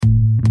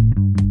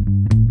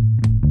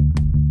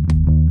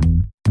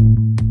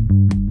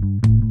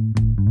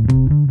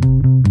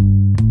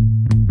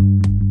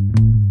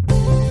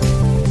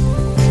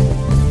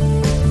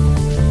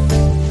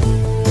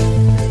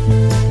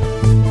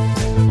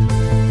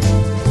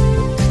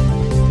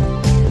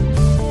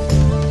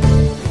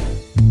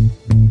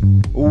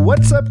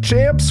What's up,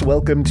 champs?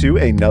 Welcome to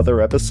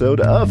another episode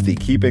of the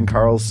Keeping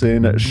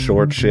Karlsson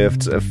Short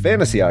Shift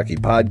Fantasy Hockey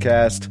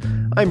Podcast.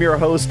 I'm your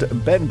host,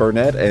 Ben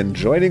Burnett, and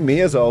joining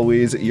me, as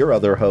always, your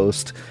other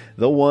host,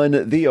 the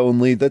one, the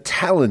only, the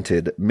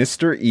talented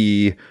Mr.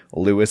 E,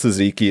 Louis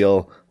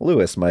Ezekiel.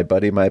 Louis, my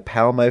buddy, my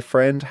pal, my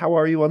friend, how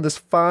are you on this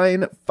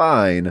fine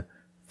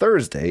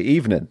Thursday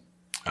evening?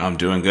 I'm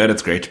doing good.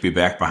 It's great to be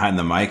back behind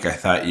the mic. I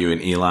thought you and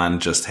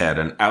Elon just had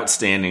an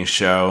outstanding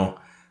show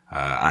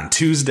on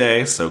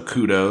Tuesday, so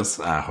kudos.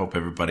 I hope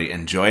everybody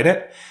enjoyed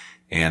it.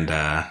 And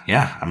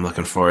I'm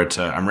looking forward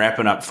to, I'm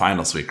wrapping up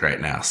finals week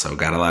right now, so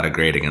got a lot of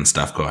grading and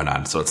stuff going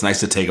on. So it's nice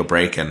to take a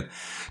break and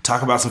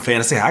talk about some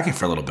fantasy hockey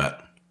for a little bit.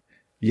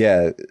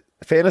 Yeah,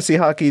 fantasy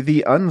hockey,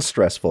 the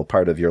unstressful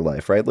part of your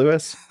life, right,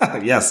 Louis?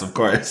 Yes, of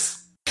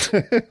course.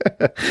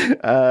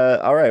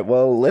 All right,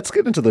 well, let's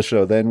get into the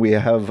show then. We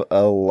have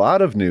a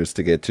lot of news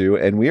to get to,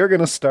 and we are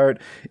going to start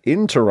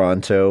in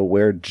Toronto,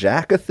 where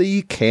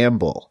Jackathy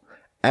Campbell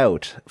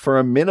out for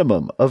a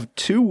minimum of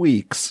 2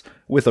 weeks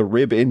with a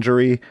rib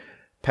injury.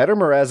 Petr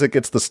Mrazek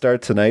gets the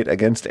start tonight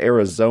against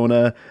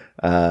Arizona,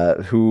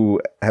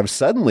 who have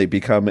suddenly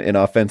become an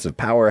offensive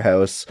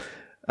powerhouse.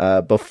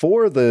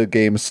 Before the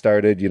game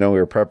started, we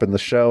were prepping the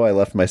show. I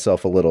left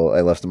myself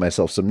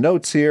some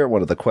notes here.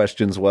 One of the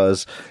questions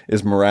was,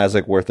 is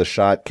Mrazek worth a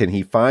shot? Can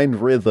he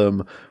find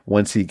rhythm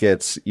once he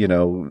gets,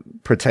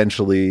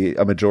 potentially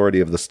a majority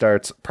of the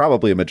starts,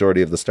 probably a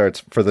majority of the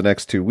starts for the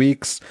next 2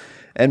 weeks?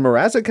 And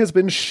Mrazek has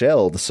been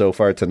shelled so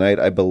far tonight.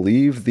 I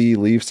believe the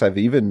Leafs have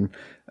even,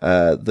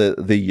 the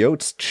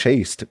Yotes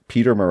chased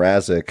Petr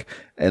Mrazek,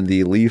 and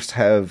the Leafs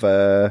have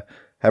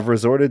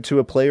resorted to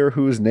a player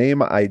whose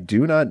name I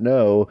do not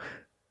know.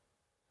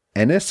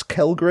 Enes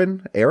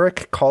Kellgren?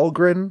 Eric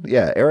Kallgren?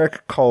 Yeah,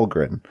 Eric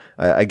Kallgren.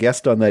 I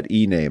guessed on that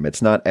E name.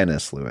 It's not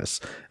Enes, Louis.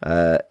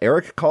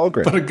 Eric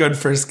Kallgren. But a good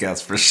first guess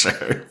for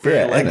sure.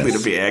 Very likely to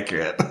be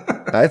accurate.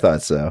 I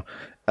thought so.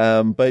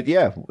 But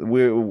yeah,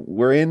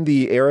 we're in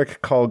the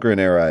Eric Kallgren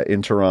era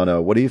in Toronto.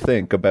 What do you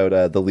think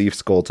about the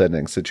Leafs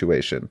goaltending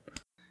situation?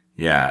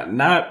 Yeah,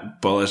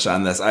 not bullish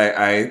on this.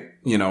 I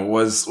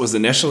was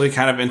initially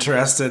kind of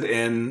interested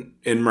in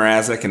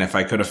Mrazek, and if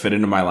I could have fit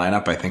into my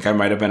lineup, I think I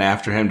might have been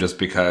after him just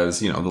because,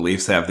 the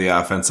Leafs have the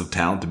offensive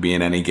talent to be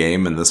in any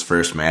game, and this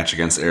first match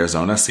against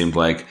Arizona seemed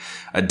like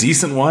a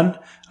decent one.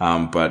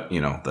 But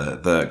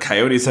the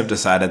Coyotes have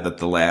decided that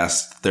the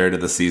last third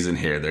of the season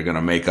here, they're going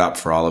to make up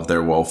for all of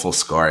their woeful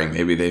scoring.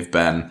 Maybe they've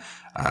been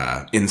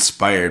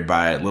inspired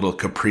by little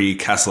Capri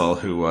Kessel,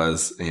 who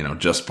was,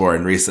 just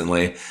born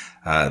recently.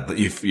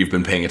 You've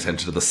been paying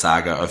attention to the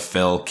saga of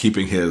Phil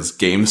keeping his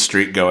game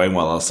streak going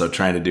while also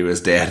trying to do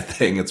his dad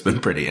thing. It's been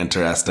pretty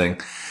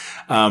interesting.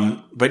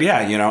 But yeah,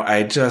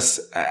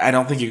 I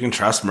don't think you can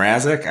trust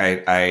Mrazek.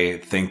 I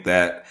think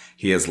that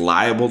he is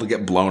liable to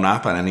get blown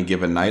up on any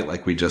given night,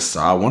 like we just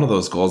saw. One of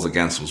those goals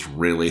against was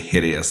really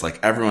hideous. Like,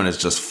 everyone is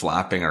just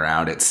flopping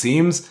around. It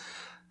seems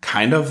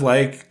kind of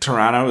like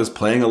Toronto is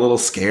playing a little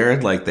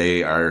scared, like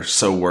they are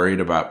so worried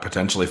about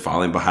potentially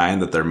falling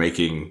behind that they're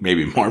making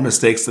maybe more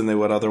mistakes than they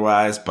would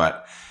otherwise.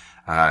 But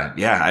I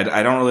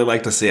don't really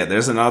like to see it.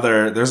 There's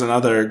another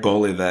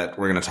goalie that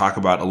we're going to talk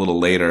about a little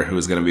later who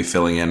is going to be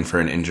filling in for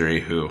an injury,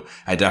 who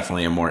I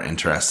definitely am more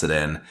interested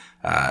in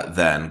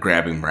than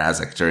grabbing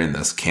Mrazek during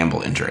this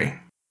Campbell injury.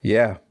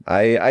 Yeah,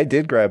 I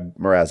did grab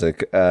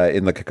Mrazek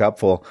in the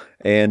cupful,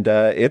 and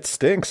it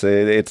stinks.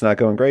 It's not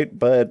going great,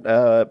 but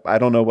I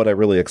don't know what I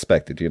really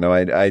expected.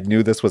 I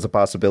knew this was a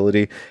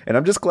possibility, and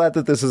I'm just glad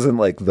that this isn't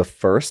like the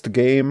first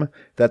game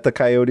that the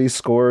Coyotes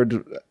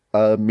scored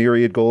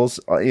myriad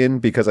goals in,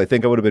 because I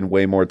think I would have been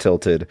way more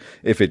tilted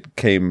if it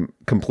came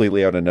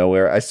completely out of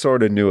nowhere. I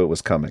sort of knew it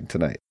was coming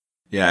tonight.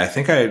 Yeah, I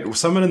think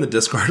someone in the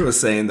Discord was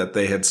saying that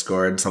they had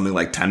scored something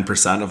like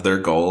 10% of their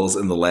goals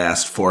in the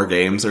last 4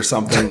 games or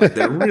something. Like,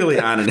 they're really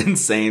on an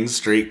insane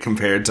streak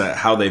compared to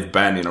how they've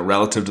been,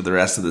 relative to the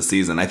rest of the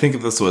season. I think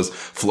if this was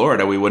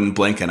Florida, we wouldn't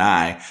blink an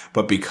eye.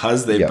 But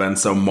because they've been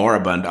so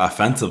moribund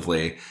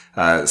offensively,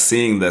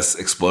 seeing this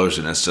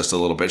explosion is just a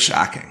little bit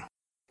shocking.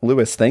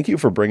 Louis, thank you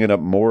for bringing up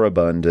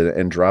moribund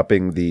and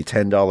dropping the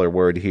 $10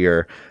 word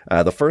here.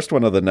 The first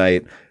one of the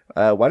night.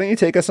 Why don't you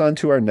take us on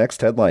to our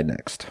next headline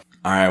next?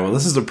 All right, well,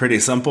 this is a pretty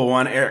simple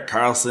one. Erik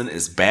Karlsson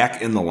is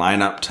back in the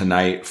lineup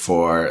tonight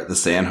for the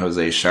San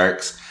Jose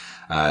Sharks.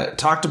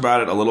 Talked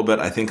about it a little bit,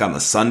 I think, on the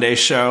Sunday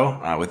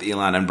show with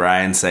Elon and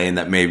Brian, saying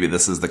that maybe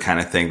this is the kind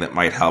of thing that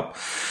might help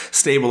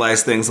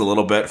stabilize things a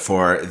little bit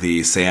for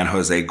the San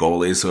Jose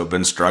goalies who have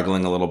been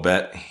struggling a little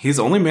bit. He's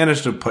only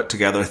managed to put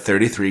together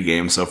 33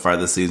 games so far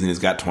this season. He's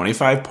got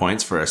 25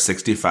 points for a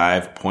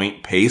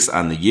 65-point pace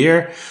on the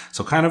year.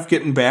 So kind of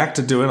getting back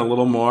to doing a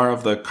little more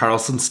of the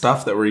Karlsson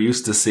stuff that we're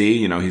used to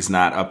see. He's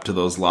not up to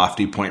those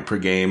lofty point per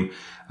game,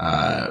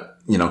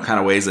 kind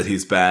of ways that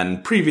he's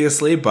been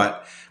previously,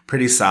 but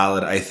pretty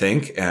solid, I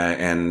think.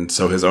 And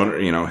so his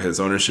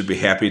owners should be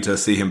happy to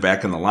see him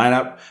back in the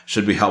lineup.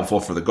 Should be helpful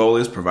for the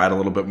goalies, provide a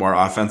little bit more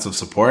offensive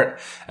support.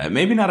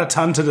 Maybe not a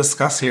ton to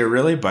discuss here,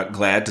 really, but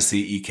glad to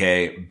see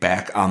EK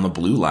back on the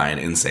blue line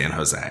in San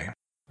Jose.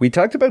 We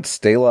talked about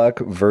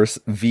Stalock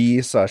versus V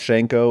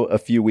Sashenko a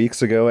few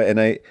weeks ago, and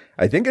I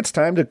think it's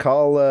time to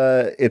call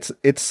it's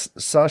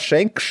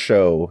Sashenk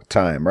show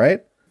time,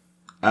 right?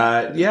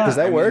 Yeah. Does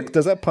that work?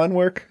 Does that pun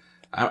work?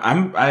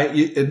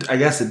 I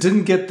guess it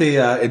didn't get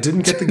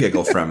the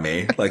giggle from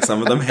me like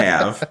some of them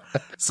have.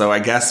 So I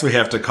guess we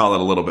have to call it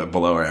a little bit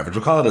below our average.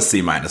 We'll call it a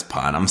C-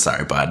 pun. I'm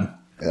sorry, bud.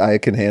 I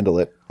can handle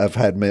it. I've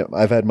had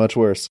much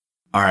worse.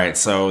 All right,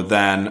 so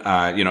then,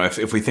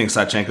 if we think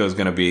Sachenko is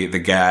going to be the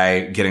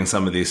guy getting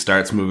some of these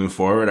starts moving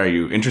forward, are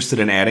you interested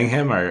in adding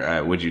him,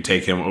 or would you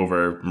take him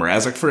over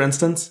Mrazek, for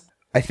instance?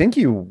 I think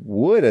you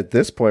would at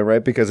this point,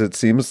 right? Because it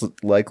seems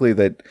likely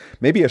that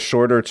maybe a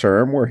shorter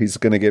term where he's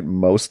going to get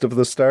most of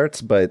the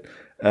starts, but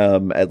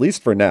at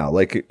least for now,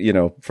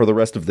 for the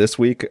rest of this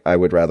week, I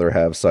would rather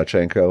have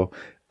Sachenko,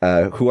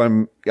 who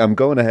I'm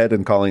going ahead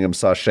and calling him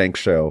Sashenk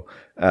Show,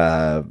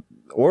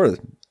 or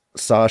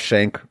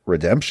Sashenk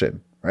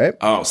Redemption. Right?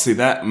 Oh, see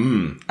that?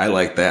 I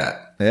like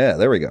that. Yeah,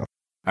 there we go.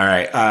 All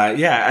right.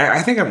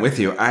 I think I'm with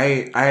you.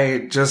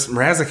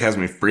 Mrazek has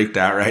me freaked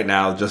out right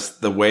now.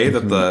 Just the way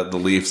that the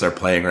Leafs are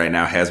playing right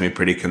now has me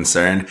pretty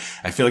concerned.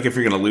 I feel like if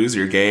you're going to lose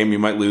your game, you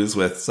might lose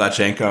with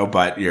Sachenko,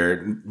 but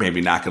you're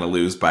maybe not going to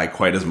lose by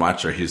quite as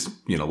much, or he's,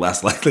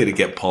 less likely to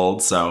get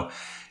pulled. So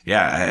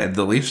yeah,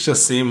 the Leafs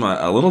just seem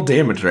a little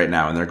damaged right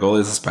now, and their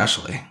goalies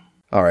especially.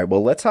 All right,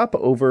 well, let's hop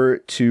over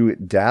to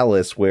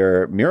Dallas,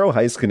 where Miro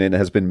Heiskanen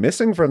has been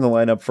missing from the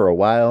lineup for a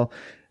while,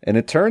 and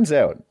it turns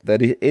out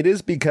that it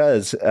is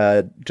because,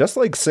 just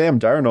like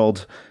Sam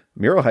Darnold,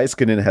 Miro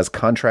Heiskanen has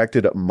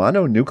contracted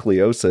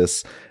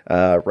mononucleosis,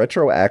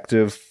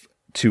 retroactive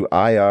to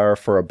IR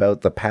for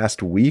about the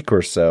past week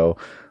or so.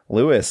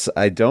 Lewis,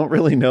 I don't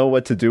really know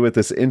what to do with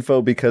this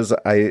info because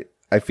I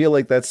feel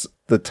like that's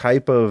the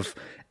type of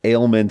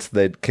ailment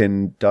that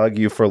can dog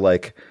you for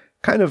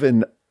kind of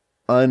an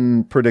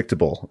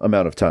unpredictable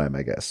amount of time,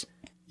 I guess.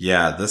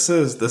 Yeah, this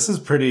is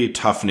pretty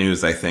tough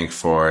news, I think,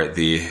 for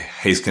the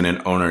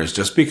Heiskanen owners,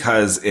 just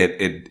because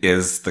it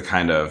is the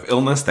kind of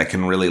illness that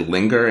can really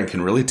linger and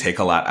can really take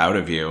a lot out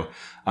of you.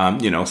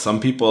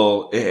 Some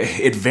people,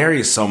 it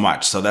varies so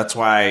much. So that's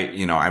why,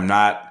 I'm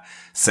not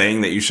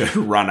saying that you should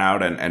run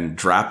out and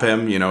drop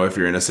him, if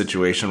you're in a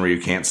situation where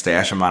you can't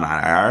stash him on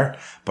IR.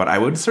 But I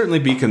would certainly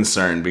be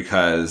concerned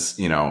because,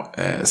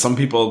 some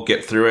people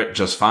get through it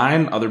just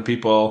fine. Other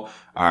people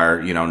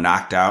are,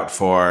 knocked out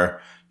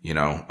for,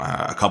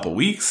 a couple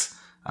weeks.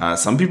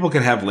 Some people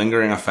can have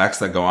lingering effects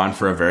that go on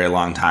for a very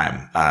long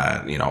time.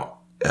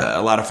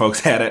 A lot of folks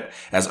had it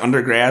as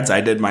undergrads.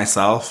 I did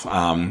myself.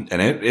 And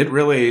it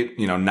really,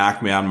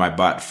 knocked me on my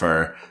butt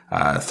for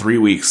 3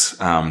 weeks.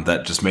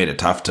 That just made it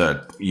tough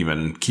to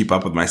even keep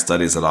up with my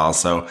studies at all.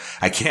 So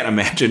I can't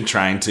imagine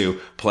trying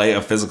to play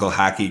a physical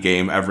hockey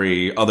game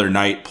every other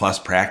night plus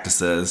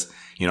practices.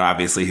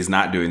 Obviously he's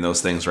not doing those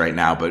things right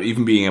now, but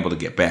even being able to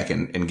get back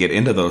and get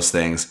into those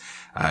things,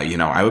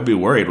 I would be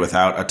worried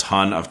without a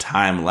ton of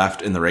time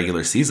left in the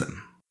regular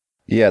season.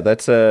 Yeah,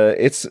 that's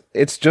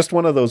it's just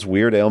one of those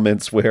weird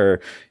ailments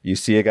where you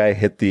see a guy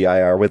hit the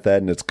IR with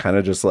that, and it's kind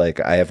of just like,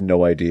 I have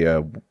no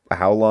idea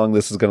how long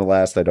this is going to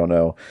last. I don't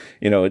know.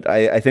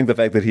 I think the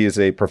fact that he is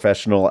a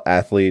professional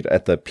athlete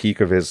at the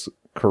peak of his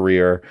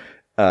career,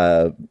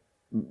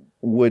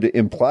 would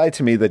imply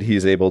to me that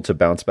he's able to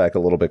bounce back a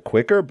little bit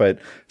quicker, but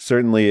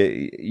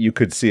certainly you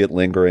could see it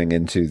lingering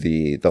into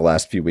the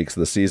last few weeks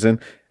of the season,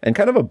 and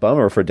kind of a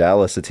bummer for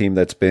Dallas, a team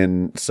that's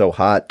been so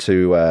hot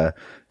to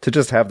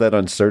just have that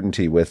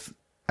uncertainty with,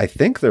 I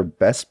think, their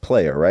best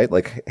player, right?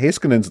 Like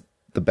Heiskanen's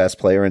the best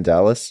player in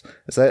Dallas.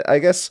 I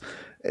guess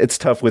it's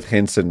tough with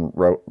Hintz and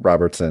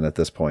Robertson at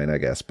this point, I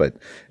guess. But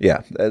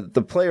yeah,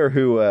 the player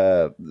who,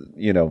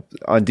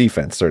 on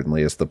defense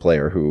certainly is the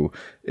player who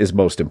is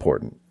most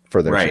important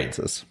for their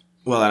chances.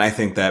 Well, and I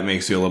think that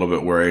makes you a little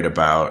bit worried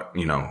about,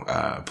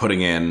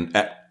 putting in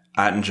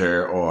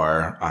Ottinger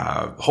or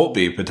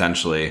Holtby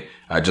potentially,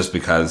 just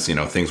because,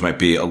 things might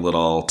be a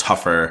little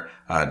tougher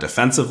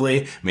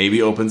defensively.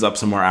 Maybe opens up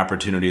some more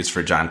opportunities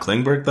for John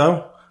Klingberg,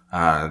 though.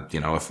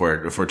 If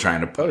we're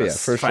trying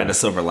to find a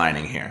silver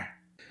lining here.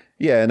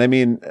 Yeah, and I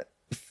mean,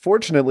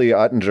 fortunately,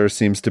 Ottinger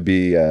seems to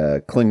be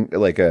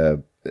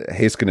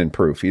Heiskanen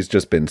proof. He's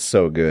just been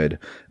so good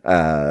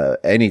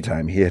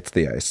anytime he hits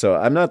the ice. So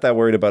I'm not that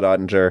worried about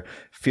Ottinger.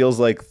 Feels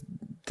like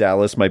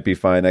Dallas might be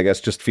fine. I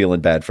guess just feeling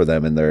bad for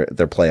them in their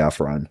playoff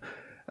run.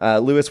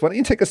 Lewis, why don't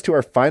you take us to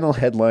our final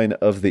headline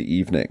of the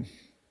evening?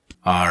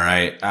 All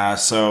right.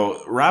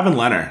 So Robin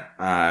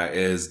Lehner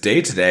is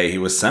day to day. He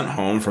was sent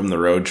home from the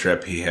road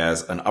trip. He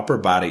has an upper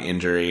body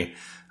injury.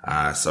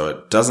 So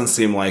it doesn't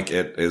seem like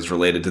it is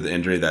related to the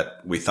injury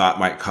that we thought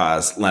might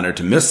cause Leonard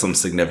to miss some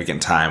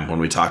significant time when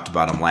we talked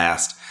about him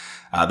last.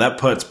 That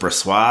puts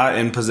Brossoit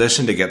in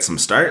position to get some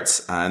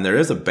starts, and there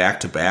is a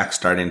back-to-back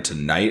starting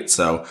tonight,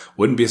 so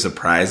wouldn't be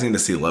surprising to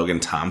see Logan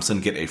Thompson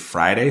get a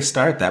Friday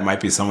start. That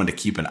might be someone to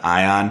keep an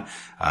eye on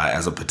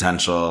as a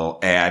potential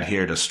add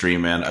here to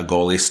stream in a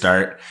goalie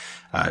start.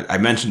 I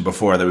mentioned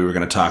before that we were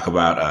going to talk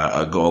about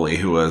a goalie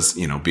who was,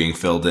 being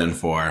filled in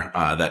for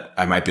that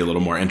I might be a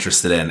little more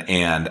interested in,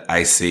 and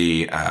I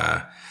see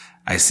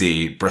I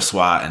see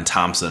Brossoit and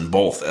Thompson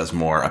both as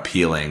more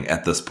appealing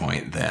at this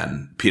point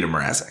than Peter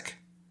Mrazek.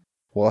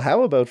 Well,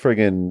 how about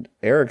friggin'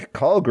 Eric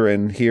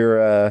Kallgren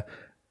here,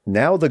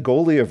 now the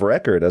goalie of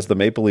record as the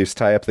Maple Leafs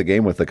tie up the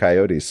game with the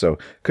Coyotes. So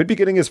could be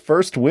getting his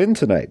first win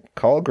tonight.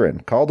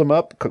 Kallgren called him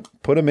up,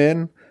 put him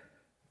in,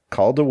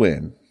 called to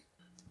win.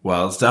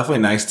 Well, it's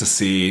definitely nice to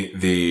see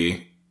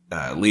the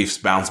Leafs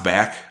bounce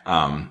back.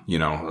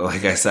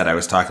 Like I said, I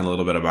was talking a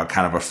little bit about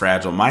kind of a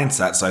fragile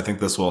mindset. So I think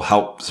this will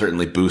help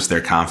certainly boost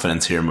their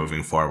confidence here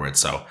moving forward.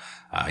 So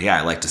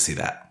I like to see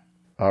that.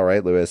 All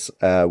right, Lewis.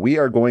 We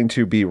are going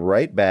to be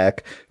right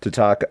back to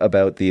talk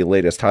about the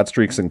latest hot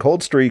streaks and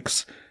cold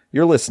streaks.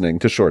 You're listening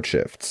to Short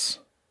Shifts.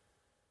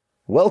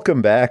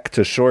 Welcome back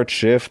to Short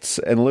Shifts.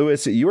 And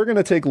Lewis, you are going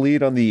to take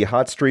lead on the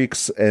hot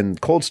streaks and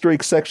cold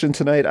streaks section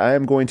tonight. I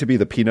am going to be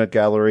the peanut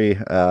gallery.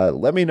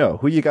 Let me know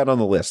who you got on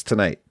the list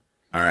tonight.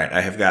 All right,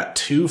 I have got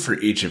 2 for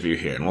each of you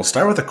here. And we'll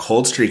start with a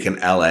cold streak in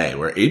LA,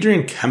 where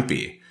Adrian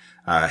Kempe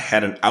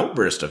had an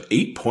outburst of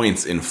 8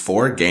 points in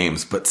 4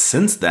 games. But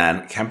since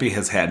then, Kempe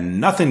has had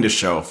nothing to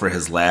show for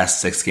his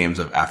last 6 games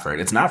of effort.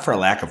 It's not for a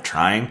lack of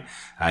trying.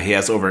 He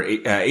has over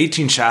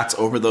 18 shots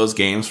over those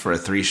games for a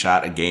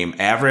 3-shot a game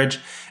average,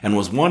 and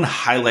was one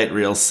highlight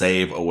reel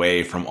save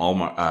away from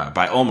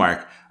by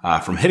Ullmark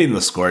from hitting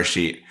the score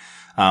sheet.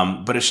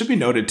 But it should be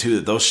noted too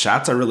that those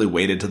shots are really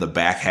weighted to the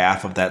back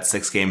half of that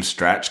 6-game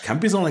stretch.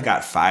 Kempe's only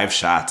got 5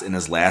 shots in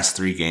his last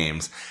 3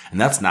 games,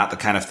 and that's not the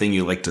kind of thing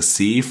you like to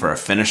see for a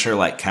finisher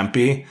like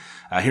Kempe.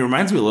 He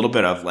reminds me a little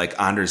bit of like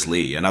Anders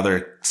Lee,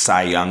 another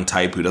Cy Young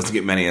type who doesn't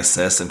get many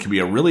assists and can be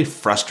a really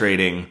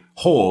frustrating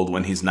hold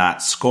when he's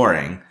not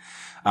scoring.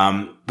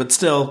 But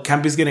still,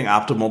 Kempe's getting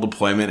optimal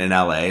deployment in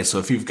LA. So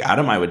if you've got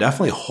him, I would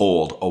definitely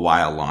hold a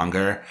while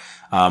longer.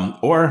 A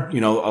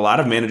lot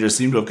of managers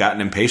seem to have gotten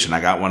impatient.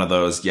 I got one of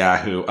those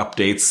Yahoo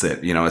updates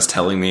that, is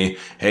telling me,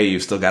 hey,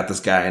 you've still got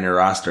this guy in your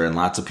roster and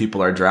lots of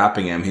people are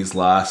dropping him. He's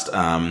lost,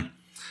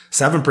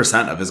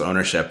 7% of his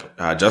ownership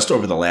just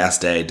over the last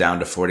day, down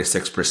to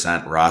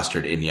 46%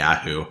 rostered in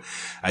Yahoo.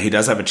 He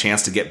does have a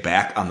chance to get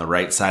back on the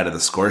right side of the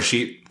score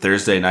sheet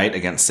Thursday night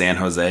against San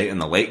Jose in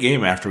the late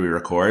game after we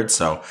record.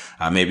 So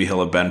maybe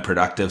he'll have been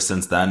productive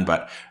since then.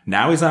 But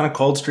now he's on a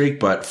cold streak.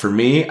 But for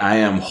me, I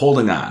am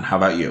holding on. How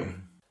about you?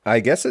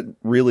 I guess it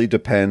really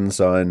depends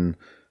on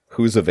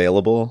who's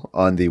available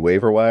on the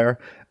waiver wire.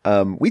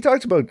 We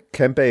talked about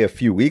Kempe a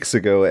few weeks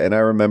ago, and I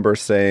remember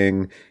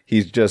saying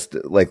he's just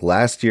like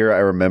last year. I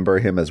remember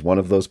him as one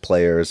of those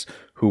players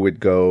who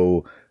would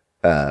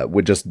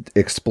just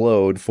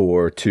explode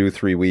for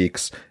 2-3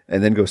 weeks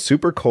and then go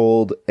super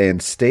cold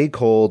and stay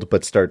cold,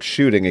 but start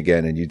shooting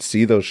again. And you'd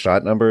see those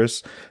shot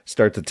numbers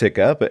start to tick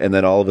up, and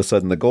then all of a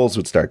sudden the goals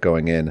would start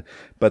going in.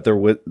 But there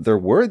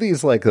were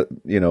these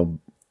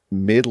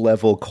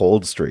mid-level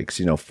cold streaks,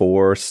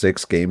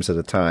 4-6 games at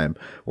a time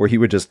where he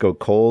would just go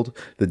cold.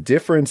 The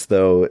difference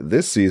though,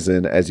 this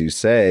season, as you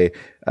say,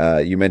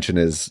 you mentioned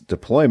his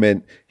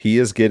deployment, he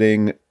is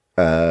getting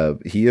a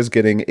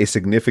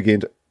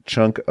significant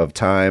chunk of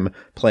time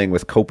playing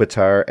with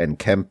Kopitar and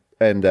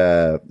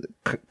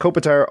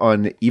Kopitar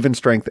on even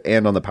strength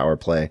and on the power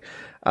play.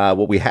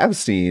 What we have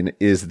seen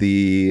is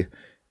the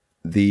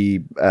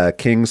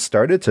Kings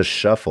started to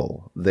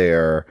shuffle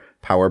their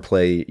power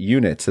play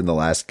units in the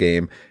last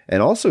game.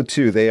 And also,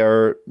 too, they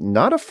are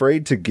not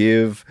afraid to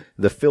give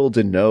the Phil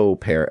Deneau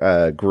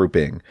pair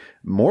grouping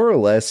more or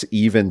less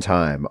even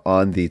time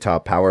on the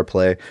top power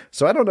play.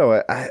 So I don't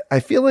know. I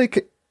feel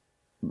like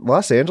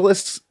Los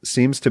Angeles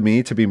seems to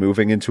me to be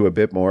moving into a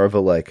bit more of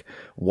a 1A,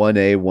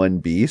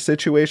 1B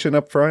situation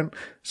up front.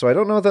 So I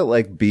don't know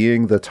that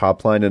being the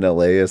top line in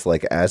LA is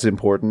as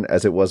important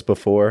as it was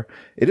before.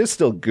 It is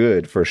still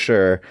good for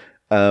sure.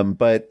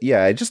 But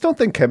yeah, I just don't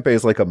think Kempe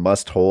is a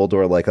must hold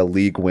or a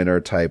league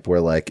winner type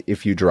where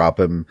if you drop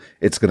him,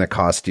 it's going to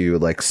cost you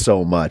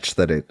so much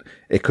that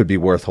it could be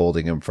worth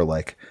holding him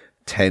for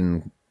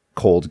 10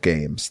 cold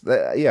games.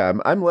 Yeah,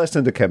 I'm less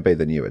into Kempe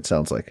than you, it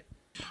sounds like.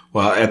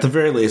 Well, at the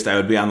very least, I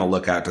would be on the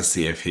lookout to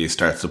see if he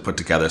starts to put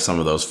together some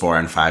of those 4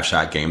 and 5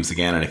 shot games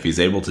again. And if he's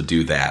able to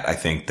do that, I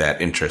think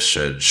that interest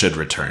should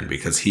return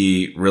because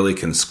he really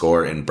can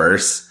score in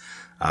bursts.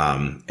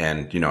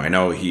 I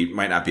know he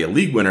might not be a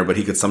league winner, but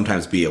he could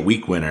sometimes be a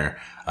week winner,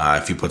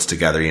 if he puts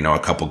together, a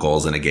couple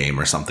goals in a game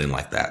or something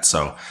like that.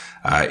 So,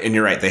 and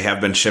you're right. They have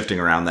been shifting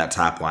around that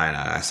top line.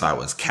 I saw it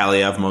was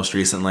Kaliev most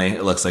recently.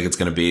 It looks like it's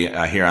going to be,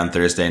 here on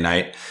Thursday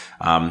night.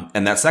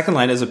 And that second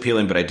line is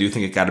appealing, but I do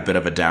think it got a bit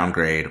of a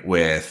downgrade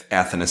with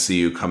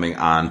Athanasiou coming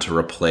on to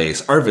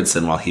replace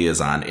Arvidsson while he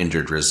is on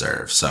injured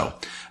reserve. So,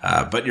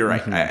 but you're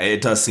right. Mm-hmm.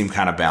 It does seem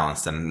kind of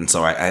balanced. And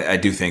so I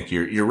do think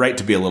you're right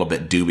to be a little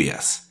bit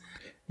dubious.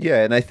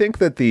 Yeah, and I think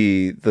that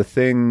the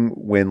thing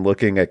when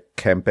looking at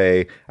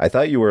Kempe, I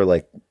thought you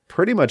were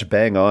pretty much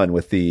bang on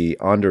with the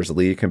Anders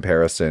Lee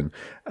comparison.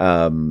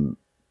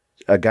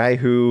 A guy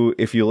who,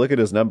 if you look at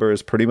his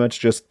numbers, pretty much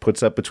just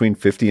puts up between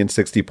 50 and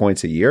 60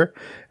 points a year.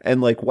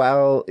 And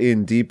while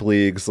in deep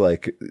leagues,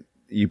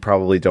 you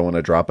probably don't want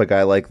to drop a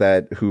guy like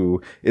that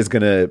who is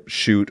going to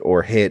shoot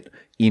or hit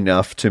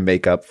enough to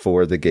make up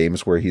for the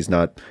games where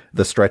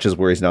the stretches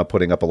where he's not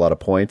putting up a lot of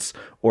points,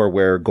 or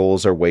where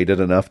goals are weighted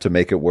enough to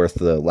make it worth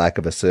the lack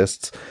of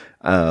assists.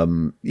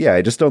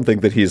 I just don't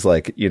think that he's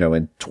like,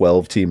 in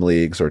 12 team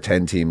leagues or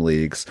 10 team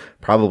leagues,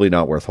 probably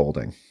not worth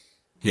holding.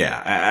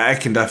 Yeah, I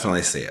can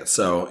definitely see it.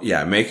 So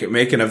yeah, make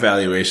an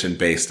evaluation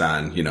based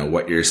on,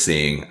 what you're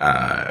seeing,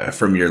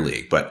 from your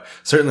league, but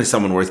certainly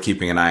someone worth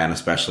keeping an eye on,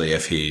 especially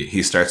if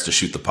he starts to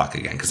shoot the puck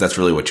again, because that's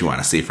really what you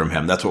want to see from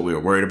him. That's what we were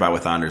worried about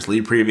with Anders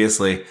Lee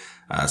previously.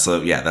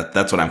 So yeah,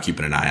 that's what I'm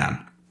keeping an eye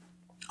on.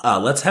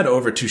 Let's head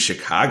over to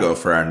Chicago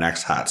for our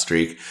next hot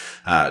streak,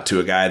 to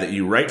a guy that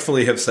you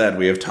rightfully have said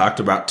we have talked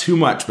about too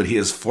much, but he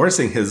is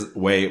forcing his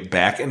way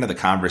back into the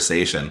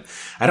conversation.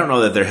 I don't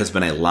know that there has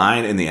been a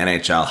line in the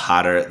NHL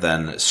hotter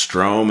than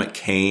Strome,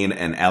 Kane,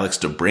 and Alex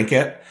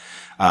DeBrincat.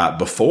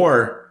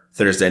 Before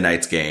Thursday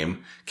night's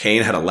game,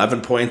 Kane had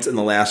 11 points in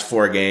the last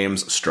 4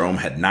 games. Strome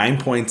had 9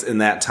 points in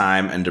that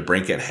time, and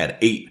DeBrincat had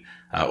 8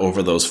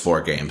 over those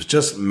 4 games.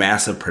 Just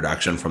massive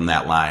production from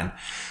that line.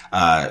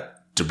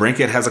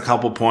 DeBrincat has a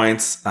couple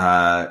points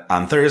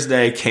on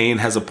Thursday. Kane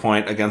has a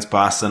point against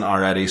Boston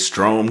already.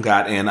 Strome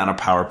got in on a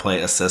power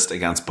play assist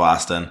against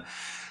Boston.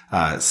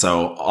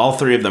 So all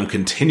 3 of them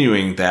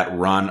continuing that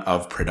run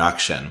of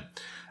production.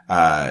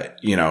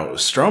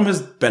 Strome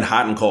has been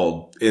hot and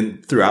cold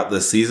throughout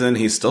this season.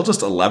 He's still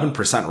just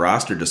 11%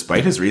 roster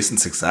despite his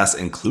recent success,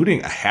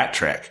 including a hat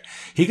trick.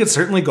 He could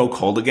certainly go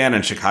cold again,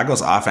 and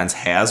Chicago's offense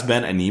has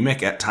been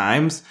anemic at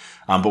times.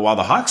 But while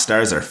the Hawks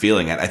stars are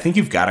feeling it, I think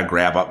you've got to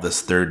grab up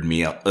this third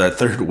wheel.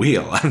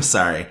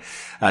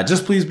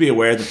 Just please be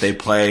aware that they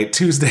play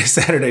Tuesday,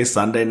 Saturday,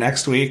 Sunday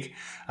next week.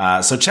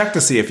 So check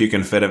to see if you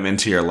can fit him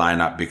into your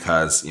lineup,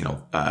 because,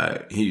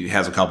 he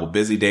has a couple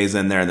busy days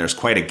in there, and there's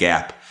quite a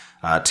gap,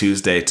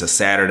 Tuesday to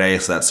Saturday.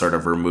 So that sort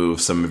of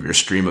removes some of your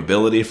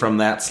streamability from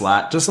that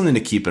slot. Just something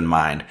to keep in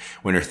mind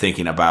when you're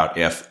thinking about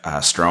if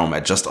Strome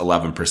at just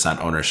 11%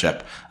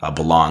 ownership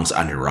belongs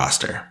on your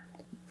roster.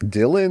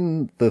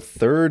 Dylan, the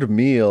third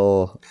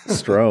meal,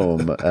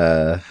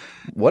 Strome.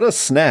 What a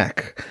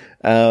snack.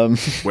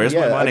 Where's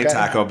my money,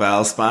 Taco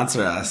Bell?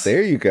 Sponsor us.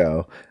 There you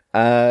go.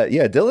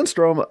 Dylan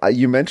Strome,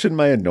 you mentioned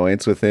my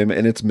annoyance with him,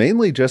 and it's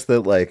mainly just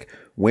that, like,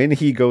 when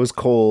he goes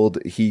cold,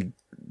 he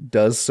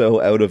does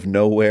so out of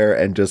nowhere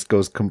and just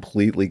goes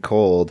completely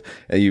cold.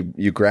 And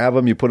you grab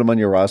him, you put him on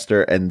your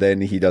roster, and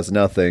then he does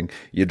nothing.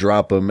 You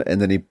drop him, and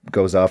then he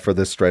goes off for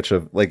this stretch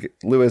of, like,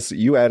 Lewis,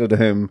 you added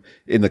him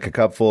in the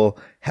Cupful,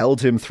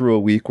 held him through a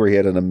week where he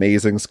had an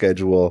amazing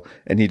schedule,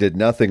 and he did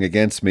nothing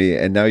against me,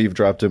 and now you've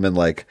dropped him in,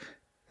 like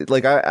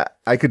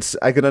I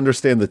could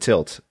understand the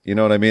tilt. You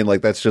know what I mean?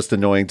 Like, that's just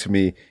annoying to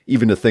me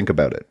even to think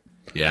about it.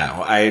 Yeah,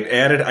 well,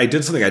 I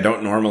did something I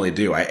don't normally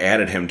do. I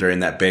added him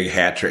during that big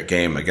hat trick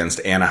game against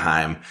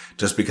Anaheim,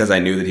 just because I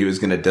knew that he was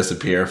going to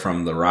disappear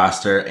from the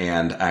roster,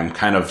 and I'm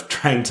kind of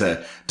trying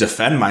to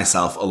defend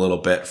myself a little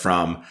bit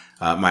from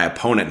my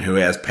opponent who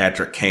has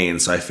Patrick Kane.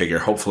 So I figure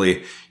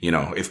hopefully,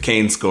 if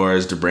Kane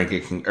scores,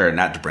 Strome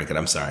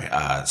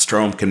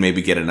can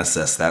maybe get an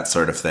assist, that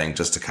sort of thing,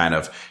 just to kind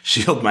of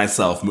shield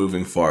myself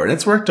moving forward.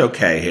 It's worked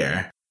okay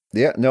here.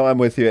 Yeah, no, I'm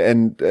with you.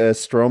 And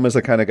Strome is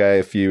the kind of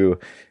guy,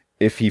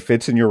 if he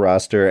fits in your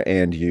roster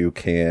and you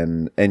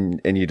can,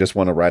 and you just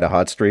want to ride a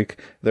hot streak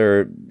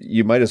there,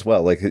 you might as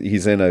well. Like,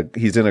 he's in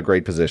a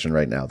great position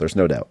right now. There's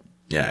no doubt.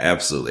 Yeah,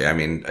 absolutely. I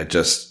mean,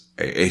 just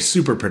a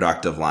super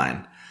productive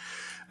line.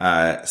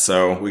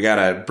 So we got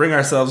to bring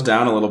ourselves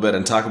down a little bit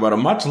and talk about a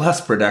much less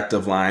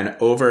productive line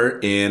over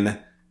in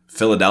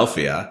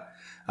Philadelphia.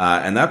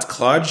 And that's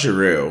Claude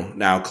Giroux.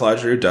 Now, Claude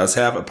Giroux does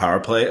have a power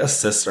play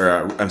assist,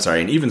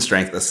 an even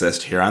strength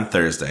assist here on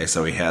Thursday.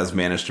 So he has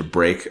managed to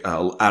break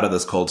out of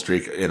this cold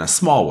streak in a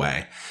small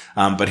way.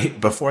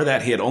 But before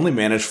that, he had only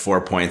managed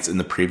 4 points in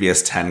the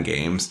previous 10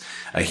 games.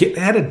 He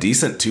had a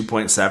decent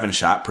 2.7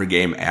 shot per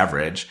game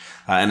average.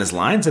 And his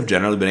lines have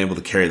generally been able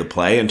to carry the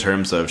play in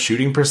terms of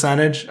shooting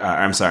percentage.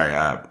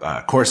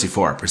 Corsi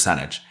for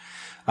percentage.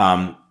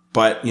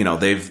 But,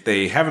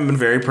 they haven't been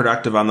very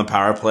productive on the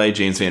power play.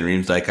 James Van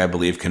Riemsdyk, I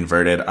believe,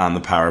 converted on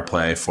the power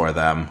play for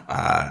them,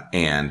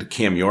 and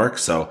Cam York.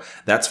 So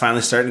that's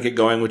finally starting to get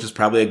going, which is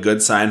probably a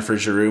good sign for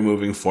Giroux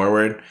moving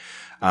forward.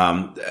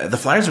 The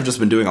Flyers have just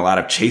been doing a lot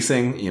of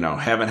chasing,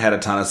 haven't had a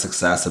ton of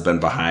success, have been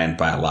behind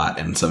by a lot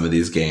in some of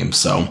these games.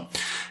 So,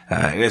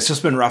 it's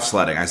just been rough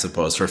sledding, I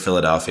suppose, for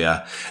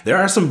Philadelphia. There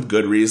are some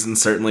good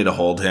reasons, certainly, to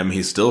hold him.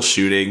 He's still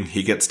shooting.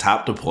 He gets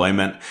top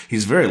deployment.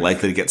 He's very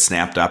likely to get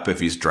snapped up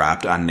if he's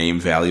dropped on name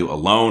value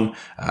alone.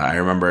 I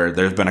remember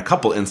there's been a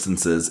couple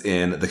instances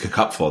in the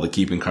Cupful, the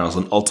Keeping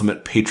Karlsson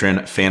Ultimate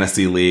Patron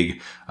Fantasy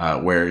League,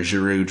 where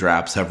Giroux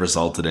drops have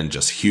resulted in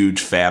just huge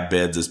fab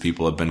bids as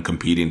people have been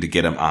competing to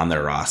get him on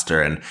their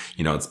roster. And,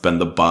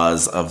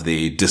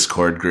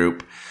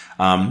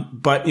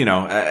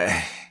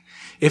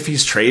 if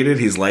he's traded,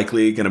 he's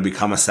likely going to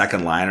become a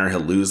second liner. He'll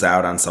lose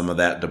out on some of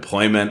that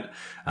deployment.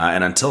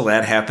 And until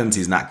that happens,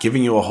 he's not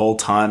giving you a whole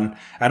ton.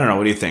 I don't know.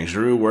 What do you think?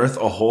 Giroux worth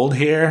a hold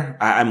here?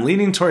 I'm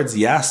leaning towards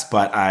yes,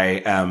 but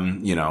I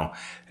am,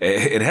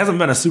 it hasn't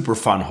been a super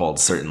fun hold,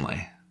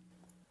 certainly.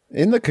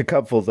 In the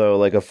Cupful, though,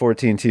 like a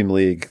 14-team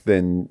league,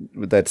 then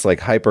that's like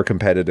hyper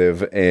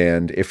competitive.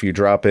 And if you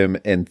drop him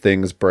and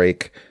things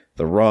break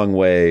the wrong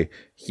way,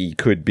 he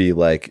could be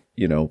like,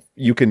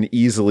 you can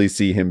easily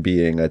see him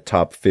being a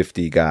top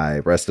 50 guy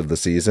rest of the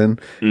season.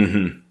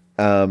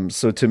 Mm-hmm.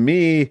 So to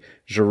me,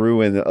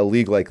 Giroux in a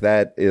league like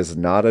that is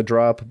not a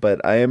drop, but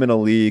I am in a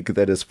league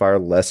that is far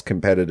less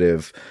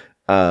competitive,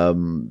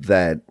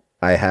 that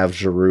I have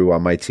Giroux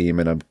on my team,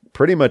 and I'm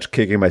pretty much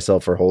kicking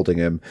myself for holding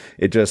him.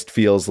 It just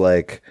feels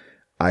like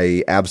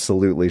I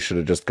absolutely should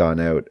have just gone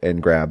out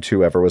and grabbed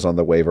whoever was on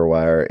the waiver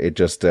wire. It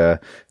just,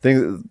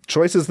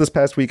 choices this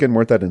past weekend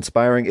weren't that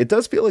inspiring. It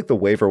does feel like the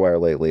waiver wire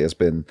lately has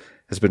been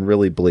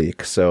really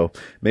bleak. So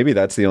maybe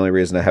that's the only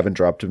reason I haven't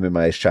dropped him in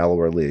my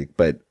shallower league.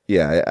 But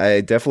yeah,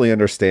 I definitely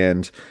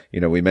understand.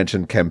 We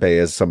mentioned Kempe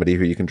as somebody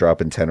who you can drop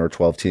in 10 or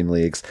 12 team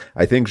leagues.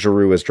 I think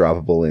Giroux is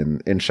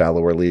droppable in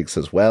shallower leagues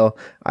as well.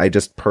 I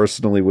just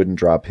personally wouldn't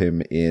drop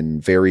him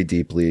in very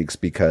deep leagues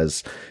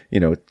because,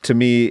 to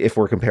me, if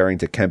we're comparing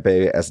to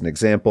Kempe as an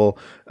example,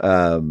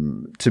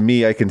 to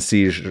me, I can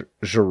see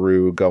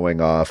Giroux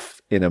going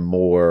off in a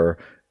more,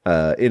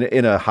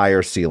 in a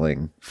higher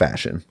ceiling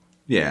fashion.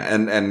 Yeah,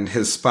 and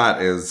his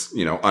spot is,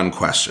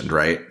 unquestioned,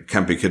 right?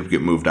 Kempe could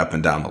get moved up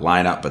and down the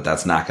lineup, but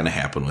that's not going to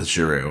happen with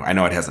Giroux. I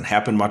know it hasn't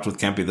happened much with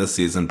Kempe this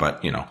season, but,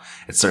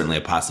 it's certainly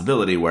a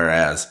possibility,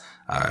 whereas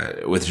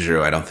with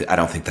Giroux, I don't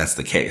think that's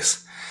the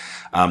case.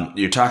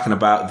 You're talking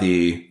about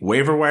the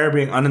waiver wire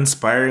being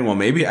uninspiring. Well,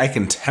 maybe I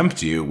can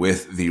tempt you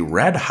with the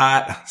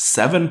red-hot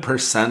 7%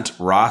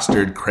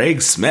 rostered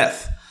Craig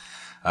Smith.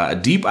 A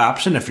deep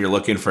option if you're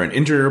looking for an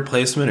injury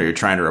replacement or you're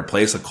trying to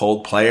replace a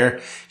cold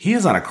player. He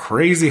is on a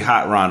crazy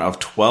hot run of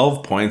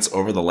 12 points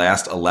over the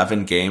last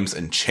 11 games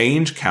and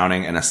change,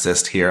 counting an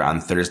assist here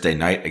on Thursday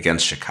night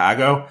against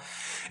Chicago.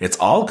 It's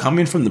all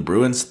coming from the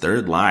Bruins'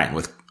 third line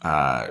with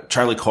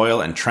Charlie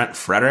Coyle and Trent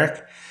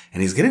Frederic,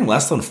 and he's getting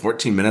less than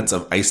 14 minutes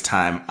of ice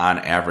time on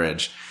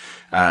average.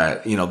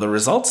 The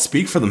results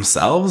speak for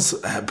themselves,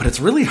 but it's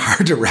really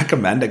hard to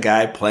recommend a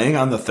guy playing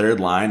on the third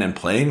line and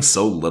playing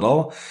so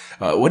little.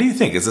 What do you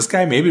think? Is this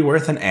guy maybe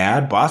worth an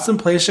ad? Boston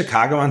plays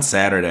Chicago on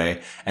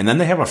Saturday, and then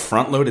they have a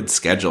front-loaded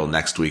schedule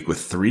next week with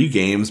 3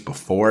 games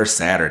before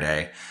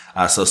Saturday.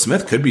 So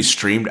Smith could be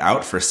streamed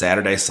out for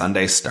Saturday,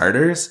 Sunday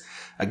starters.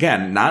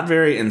 Again, not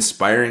very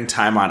inspiring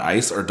time on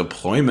ice or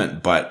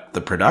deployment, but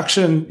the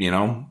production,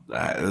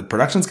 the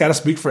production's got to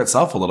speak for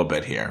itself a little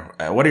bit here.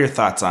 What are your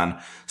thoughts on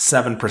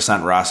 7%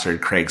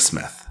 rostered Craig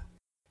Smith?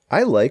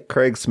 I like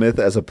Craig Smith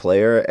as a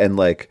player, and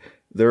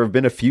there have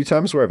been a few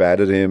times where I've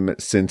added him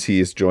since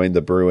he's joined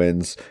the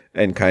Bruins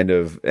and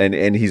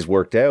and he's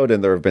worked out.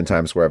 And there have been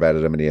times where I've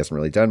added him and he hasn't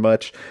really done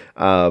much.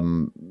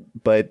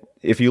 But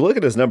if you look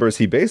at his numbers,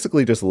 he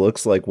basically just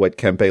looks like what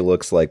Kempe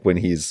looks like when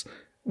he's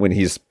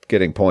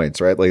getting points,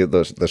 right? Like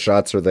the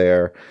shots are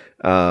there.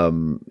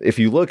 If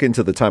you look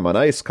into the time on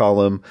ice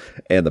column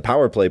and the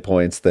power play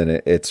points,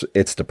 then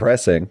it's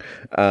depressing.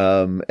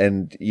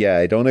 And yeah,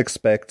 I don't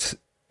expect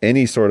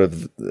any sort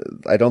of,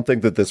 I don't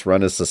think that this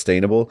run is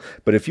sustainable,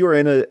 but if you're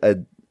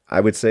in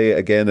I would say,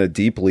 again, a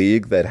deep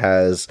league that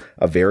has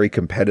a very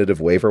competitive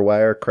waiver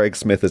wire, Craig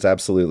Smith is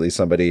absolutely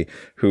somebody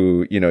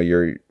who,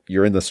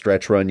 you're in the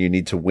stretch run, you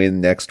need to win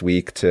next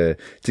week to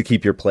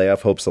keep your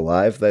playoff hopes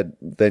alive. Then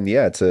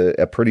it's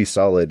a pretty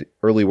solid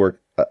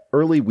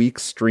early week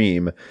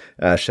stream.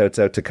 Shouts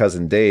out to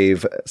cousin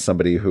Dave,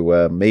 somebody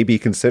who may be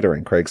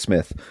considering Craig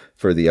Smith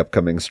for the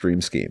upcoming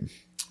stream scheme.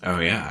 Oh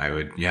yeah, I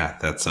would. Yeah,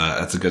 that's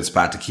a good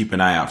spot to keep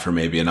an eye out for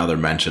maybe another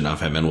mention of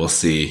him, and we'll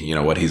see,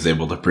 what he's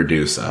able to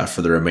produce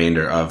for the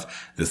remainder of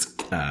this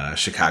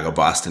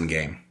Chicago-Boston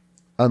game.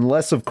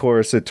 Unless, of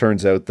course, it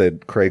turns out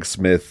that Craig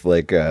Smith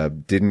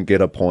didn't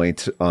get a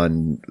point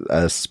on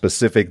a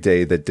specific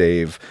day that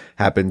Dave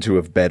happened to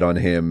have bet on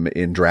him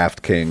in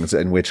DraftKings,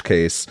 in which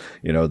case,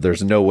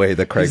 there's no way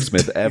that Craig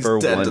Smith ever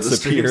once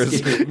appears.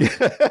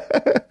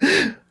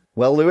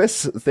 Well,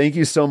 Lewis, thank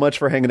you so much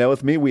for hanging out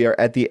with me. We are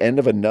at the end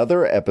of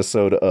another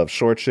episode of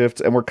Short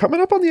Shift, and we're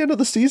coming up on the end of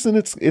the season.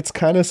 It's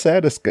kind of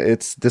sad.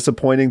 It's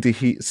disappointing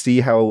to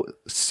see how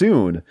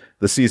soon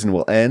the season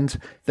will end.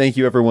 Thank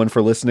you, everyone,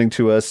 for listening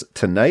to us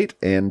tonight.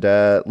 And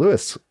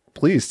Lewis,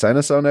 please sign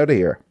us on out of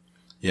here.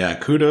 Yeah,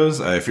 kudos.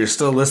 If you're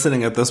still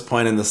listening at this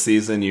point in the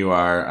season, you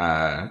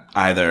are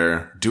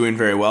either doing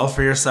very well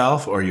for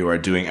yourself or you are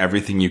doing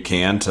everything you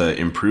can to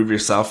improve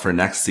yourself for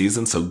next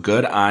season. So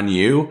good on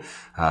you.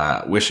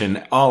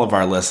 Wishing all of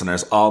our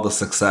listeners all the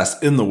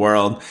success in the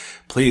world.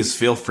 Please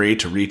feel free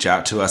to reach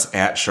out to us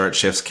at Short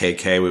Shifts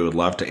KK. We would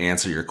love to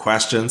answer your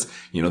questions.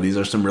 These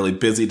are some really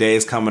busy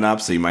days coming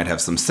up, so you might have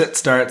some sit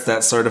starts,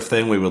 that sort of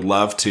thing. We would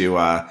love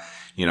to,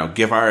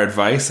 give our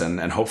advice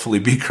and hopefully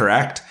be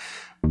correct.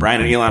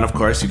 Brian and Elon, of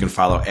course, you can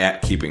follow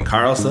at Keeping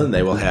Karlsson.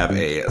 They will have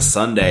a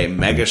Sunday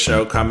mega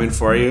show coming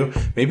for you.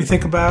 Maybe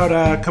think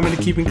about coming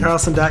to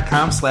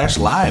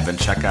keepingkarlsson.com/live and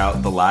check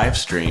out the live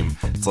stream.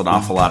 It's an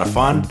awful lot of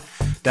fun.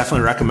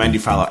 Definitely recommend you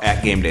follow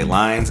at Game Day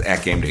Lines,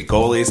 at Game Day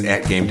Goalies,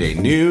 at Game Day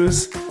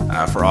News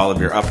for all of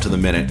your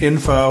up-to-the-minute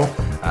info.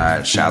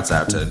 Shouts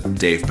out to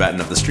Dave Betton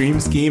of the Stream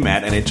Scheme,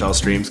 at NHL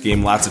Stream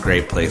Scheme. Lots of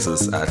great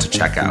places to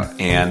check out.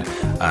 And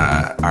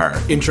our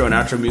intro and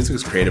outro music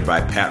is created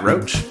by Pat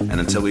Roach. And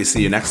until we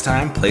see you next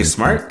time, play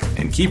smart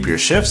and keep your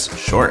shifts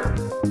short.